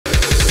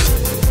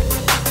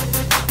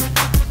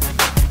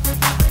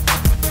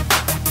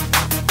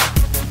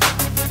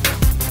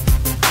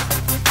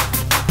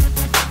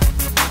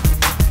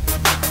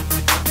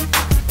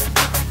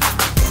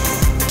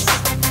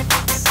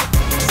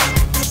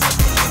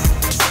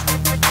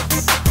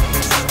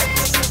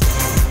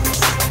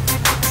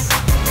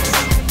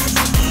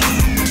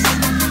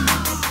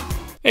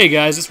Hey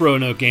guys, it's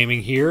Roanoke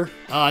Gaming here.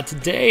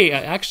 Today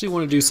I actually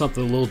want to do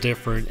something a little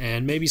different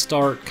and maybe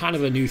start kind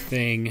of a new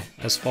thing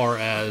as far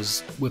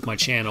as with my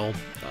channel,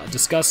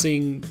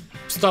 discussing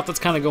stuff that's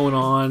kind of going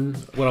on,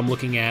 what I'm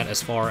looking at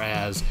as far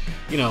as,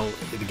 you know,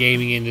 the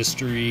gaming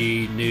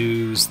industry,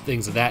 news,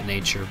 things of that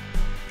nature.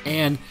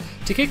 And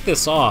to kick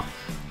this off,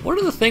 one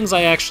of the things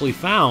I actually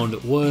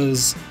found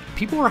was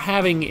people are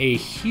having a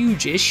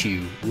huge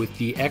issue with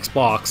the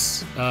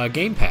Xbox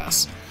Game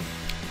Pass.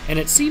 And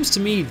it seems to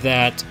me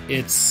that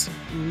it's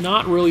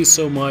not really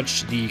so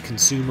much the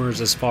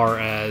consumers as far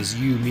as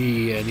you,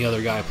 me, and the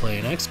other guy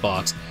playing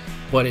Xbox,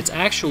 but it's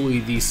actually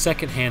the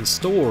secondhand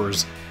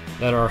stores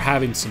that are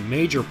having some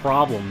major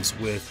problems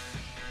with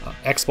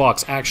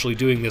Xbox actually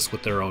doing this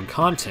with their own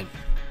content.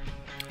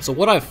 So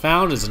what I've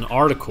found is an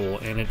article,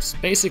 and it's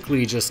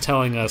basically just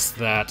telling us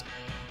that,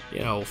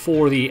 you know,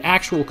 for the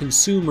actual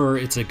consumer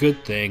it's a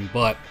good thing,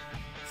 but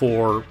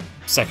for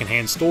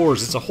secondhand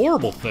stores it's a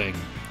horrible thing.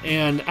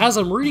 And as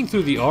I'm reading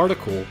through the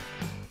article,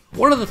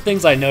 one of the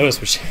things I noticed,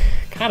 which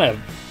kind of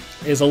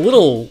is a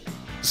little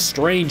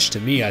strange to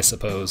me, I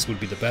suppose would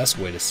be the best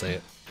way to say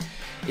it,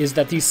 is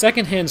that these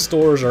secondhand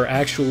stores are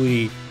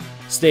actually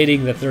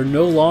stating that they're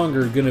no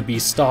longer going to be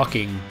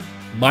stocking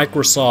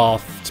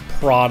Microsoft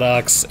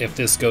products if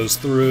this goes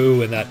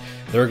through, and that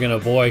they're going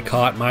to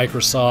boycott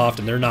Microsoft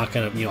and they're not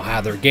going to, you know,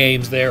 have their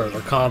games there or their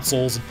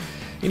consoles.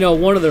 You know,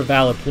 one of their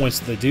valid points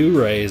that they do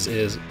raise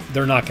is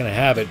they're not going to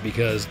have it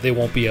because they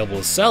won't be able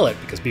to sell it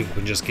because people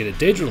can just get it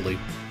digitally.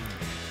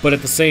 But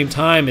at the same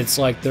time, it's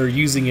like they're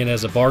using it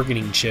as a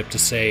bargaining chip to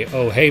say,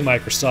 oh, hey,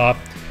 Microsoft,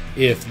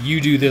 if you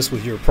do this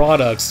with your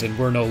products, then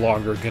we're no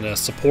longer going to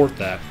support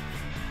that.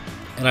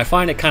 And I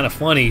find it kind of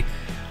funny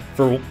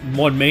for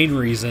one main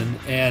reason,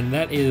 and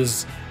that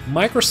is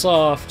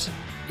Microsoft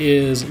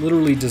is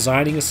literally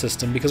designing a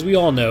system, because we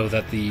all know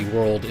that the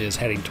world is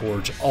heading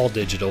towards all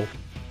digital.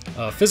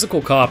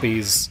 Physical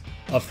copies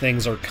of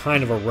things are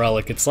kind of a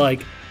relic. It's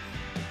like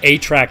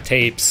 8-track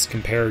tapes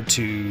compared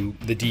to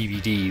the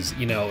DVDs.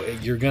 You know,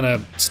 you're gonna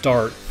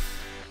start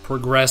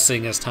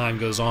progressing as time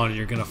goes on, and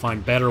you're gonna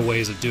find better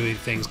ways of doing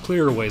things,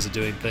 clearer ways of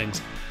doing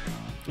things.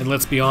 And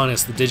let's be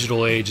honest, the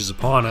digital age is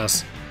upon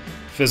us.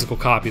 Physical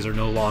copies are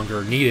no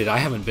longer needed. I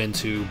haven't been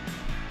to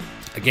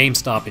a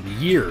GameStop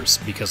in years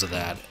because of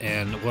that.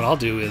 And what I'll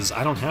do is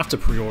I don't have to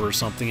pre-order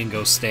something and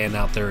go stand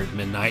out there at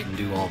midnight and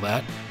do all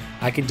that.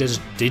 I can just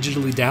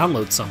digitally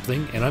download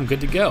something and I'm good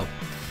to go.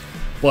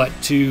 But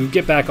to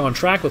get back on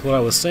track with what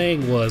I was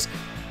saying was,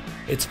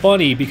 it's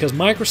funny because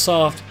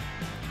Microsoft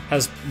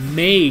has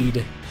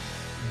made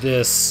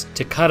this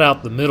to cut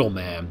out the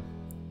middleman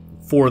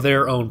for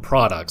their own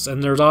products.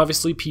 And there's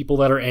obviously people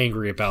that are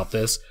angry about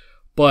this,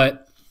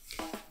 but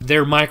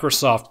they're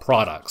Microsoft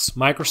products.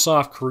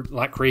 Microsoft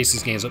creates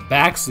these games, but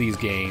backs these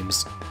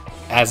games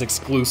as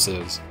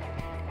exclusives,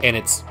 and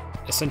it's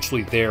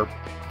essentially their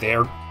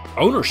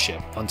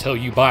ownership. Until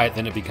you buy it,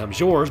 then it becomes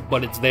yours,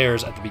 but it's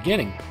theirs at the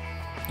beginning.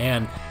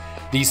 And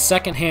these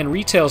secondhand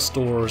retail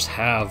stores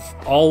have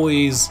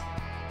always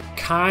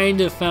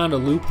kind of found a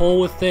loophole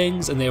with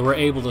things, and they were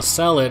able to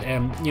sell it.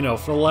 And, you know,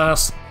 for the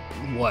last,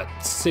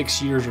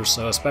 6 years or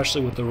so,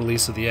 especially with the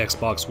release of the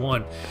Xbox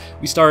One,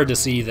 we started to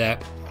see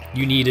that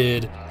you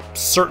needed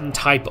certain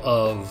type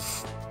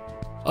of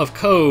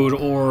code,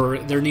 or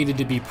there needed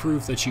to be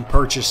proof that you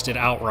purchased it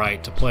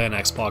outright to play on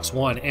Xbox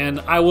One. And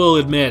I will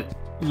admit,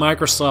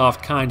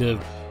 Microsoft kind of,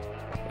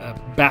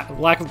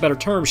 lack of a better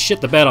term,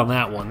 shit the bed on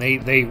that one.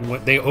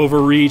 They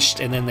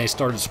overreached, and then they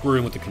started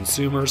screwing with the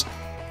consumers.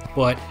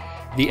 But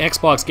the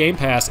Xbox Game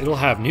Pass, it'll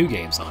have new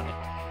games on it.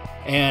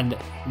 And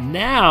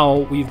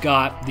now we've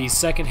got these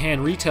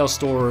secondhand retail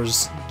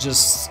stores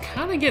just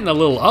kind of getting a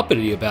little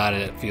uppity about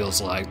it, it feels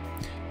like.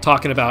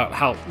 Talking about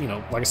how, you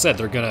know, like I said,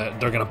 they're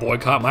gonna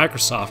boycott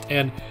Microsoft,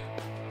 and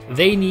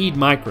they need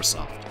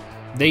Microsoft.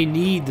 They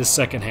need the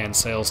secondhand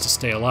sales to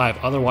stay alive,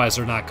 otherwise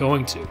they're not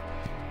going to.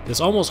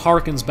 This almost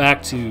harkens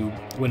back to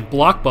when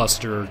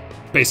Blockbuster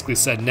basically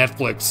said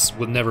Netflix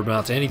would never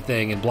amount to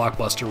anything, and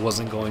Blockbuster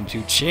wasn't going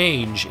to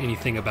change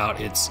anything about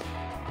its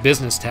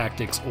business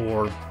tactics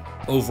or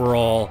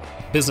overall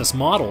business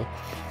model.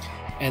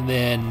 And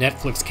then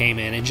Netflix came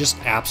in and just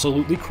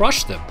absolutely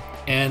crushed them.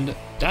 And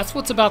that's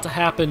what's about to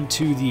happen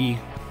to the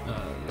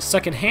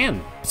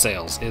secondhand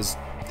sales, is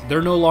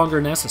they're no longer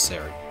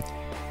necessary.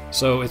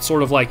 So it's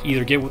sort of like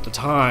either get with the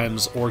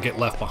times or get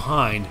left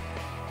behind,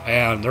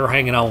 and they're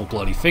hanging out with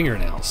bloody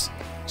fingernails.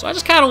 So I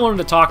just kind of wanted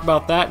to talk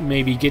about that and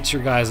maybe get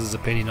your guys'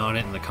 opinion on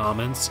it in the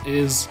comments.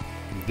 Is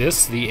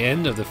this the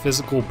end of the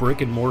physical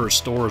brick and mortar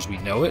store as we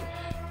know it?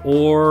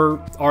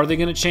 Or are they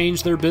going to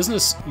change their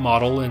business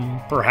model and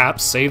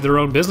perhaps save their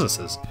own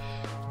businesses?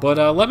 But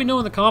let me know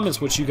in the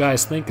comments what you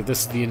guys think, if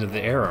this is the end of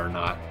the era or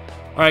not.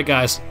 Alright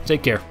guys,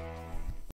 take care.